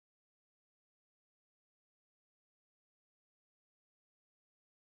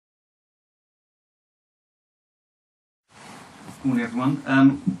Morning, everyone.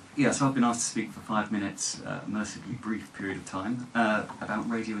 So I've been asked to speak for 5 minutes, a mercifully brief period of time, about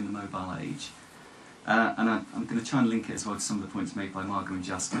radio in the mobile age. And I'm going to try and link it as well to some of the points made by Margot and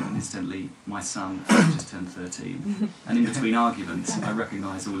Justin. And incidentally, my son just turned 13. And in between arguments, I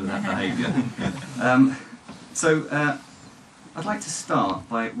recognise all of that behaviour. I'd like to start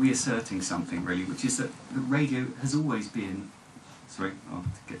by reasserting something, really, which is that radio has always been... Sorry, I'll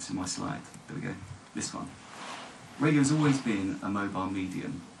get to my slide. There we go. This one. Radio has always been a mobile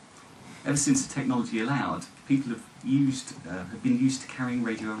medium. Ever since the technology allowed, people have been used to carrying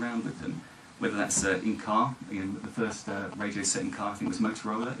radio around with them, whether that's in car. The first radio set in car, I think, was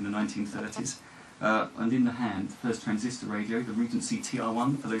Motorola in the 1930s, and in the hand, the first transistor radio, the Regency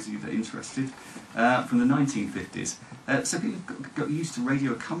TR1, for those of you that are interested, from the 1950s. So people got used to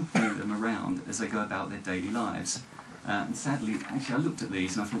radio accompanying them around as they go about their daily lives. And sadly, actually, I looked at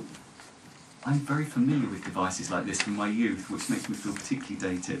these and I thought, I'm very familiar with devices like this from my youth, which makes me feel particularly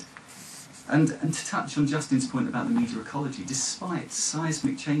dated. And to touch on Justin's point about the media ecology, despite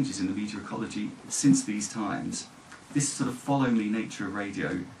seismic changes in the media ecology since these times, this sort of follow-me nature of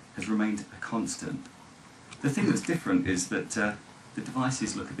radio has remained a constant. The thing that's different is that the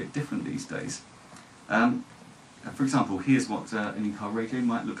devices look a bit different these days. For example, here's what an in-car radio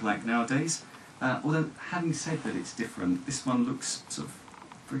might look like nowadays. Although, having said that it's different, this one looks sort of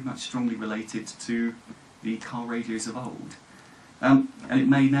very much strongly related to the car radios of old. And it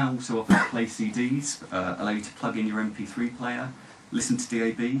may now also offer play CDs, allow you to plug in your MP3 player, listen to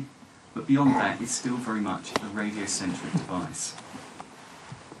DAB, but beyond that it's still very much a radio-centric device.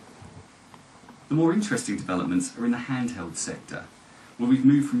 The more interesting developments are in the handheld sector, where we've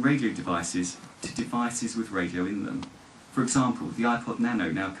moved from radio devices to devices with radio in them. For example, the iPod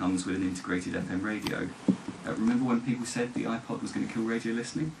Nano now comes with an integrated FM radio. Remember when people said the iPod was going to kill radio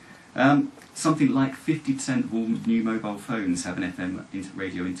listening? Something like 50% of all new mobile phones have an FM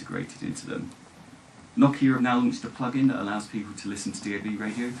radio integrated into them. Nokia have now launched a plugin that allows people to listen to DAB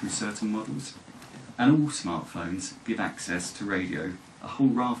radio through certain models. And all smartphones give access to radio, a whole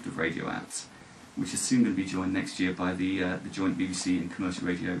raft of radio apps, which is soon going to be joined next year by the joint BBC and commercial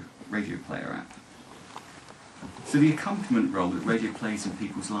radio player app. So the accompaniment role that radio plays in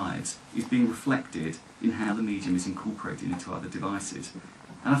people's lives is being reflected in how the medium is incorporated into other devices.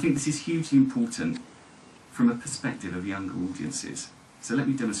 And I think this is hugely important from a perspective of younger audiences. So let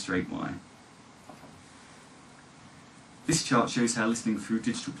me demonstrate why. This chart shows how listening through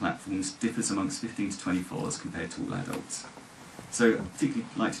digital platforms differs amongst 15 to 24s compared to all adults. So I'd particularly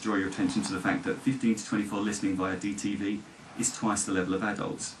like to draw your attention to the fact that 15 to 24 listening via DTV is twice the level of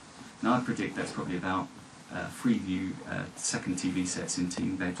adults. Now I predict that's probably about Freeview second TV sets in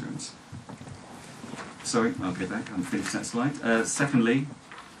teen bedrooms. Sorry, I'll go back, I haven't finished that slide. Secondly,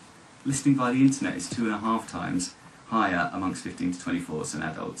 listening via the internet is 2.5 times higher amongst 15 to 24s than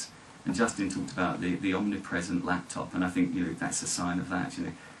adults. And Justin talked about the omnipresent laptop, and I think that's a sign of that.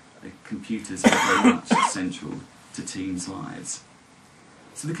 The computers are very much central to teens' lives.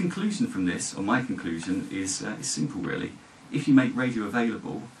 So the conclusion from this, or my conclusion, is simple really. If you make radio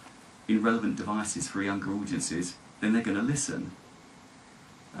available in relevant devices for younger audiences, then they're going to listen.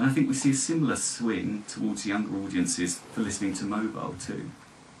 And I think we see a similar swing towards younger audiences for listening to mobile too.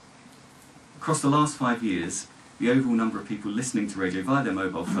 Across the last 5 years, the overall number of people listening to radio via their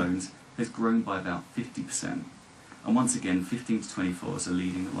mobile phones has grown by about 50%. And once again, 15 to 24s are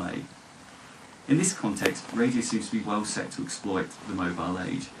leading the way. In this context, radio seems to be well set to exploit the mobile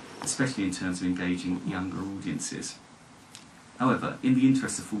age, especially in terms of engaging younger audiences. However, in the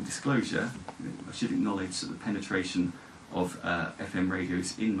interest of full disclosure, I should acknowledge that the penetration of FM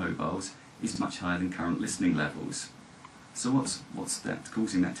radios in mobiles is much higher than current listening levels. So what's that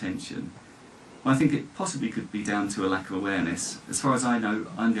causing that tension? Well, I think it possibly could be down to a lack of awareness. As far as I know,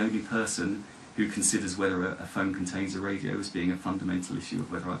 I'm the only person who considers whether a phone contains a radio as being a fundamental issue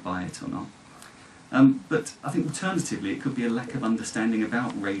of whether I buy it or not. But I think alternatively it could be a lack of understanding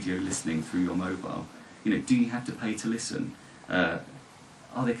about radio listening through your mobile. Do you have to pay to listen?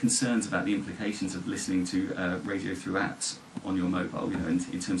 Are there concerns about the implications of listening to radio through apps on your mobile,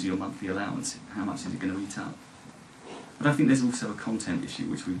 in terms of your monthly allowance? How much is it going to eat up? But I think there's also a content issue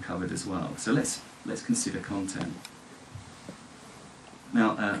which we've covered as well. So let's consider content.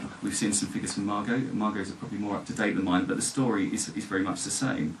 Now, we've seen some figures from Margot. Margot's are probably more up to date than mine, but the story is very much the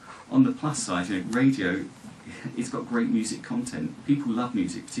same. On the plus side, radio, it's got great music content. People love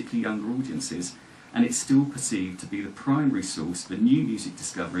music, particularly younger audiences. And it's still perceived to be the primary source for new music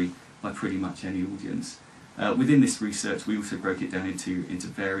discovery by pretty much any audience. Within this research, we also broke it down into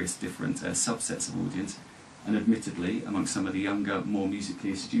various different subsets of audience, and admittedly, among some of the younger, more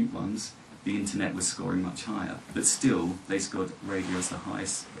musically astute ones, the internet was scoring much higher, but still they scored radio as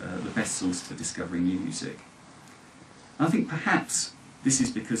the best source for discovering new music. And I think perhaps this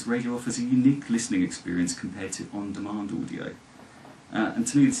is because radio offers a unique listening experience compared to on-demand audio. And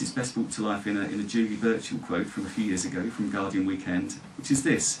to me this is best brought to life in a Julie Birchall quote from a few years ago from Guardian Weekend, which is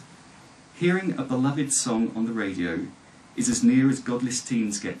this: "Hearing a beloved song on the radio is as near as godless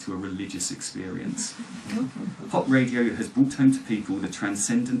teens get to a religious experience. Pop radio has brought home to people the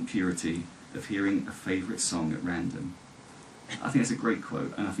transcendent purity of hearing a favourite song at random." I think that's a great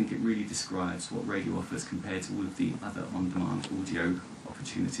quote, and I think it really describes what radio offers compared to all of the other on-demand audio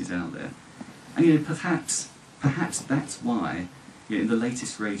opportunities out there. And perhaps that's why in the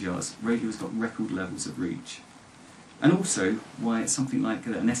latest radio's got record levels of reach. And also why it's something like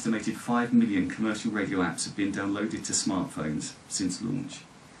an estimated 5 million commercial radio apps have been downloaded to smartphones since launch.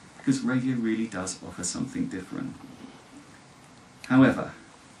 Because radio really does offer something different. However,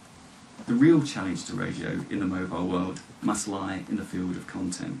 the real challenge to radio in the mobile world must lie in the field of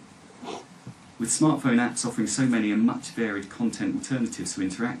content. With smartphone apps offering so many and much varied content alternatives to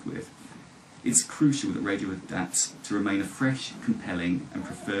interact with, it's crucial that radio adapts to remain a fresh, compelling and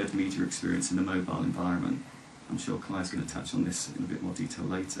preferred media experience in the mobile environment. I'm sure Clive's going to touch on this in a bit more detail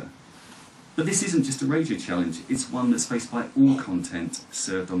later. But this isn't just a radio challenge, it's one that's faced by all content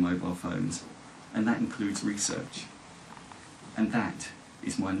served on mobile phones, and that includes research. And that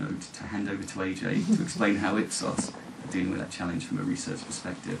is my note to hand over to AJ to explain how Ipsos are dealing with that challenge from a research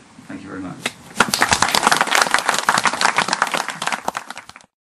perspective. Thank you very much.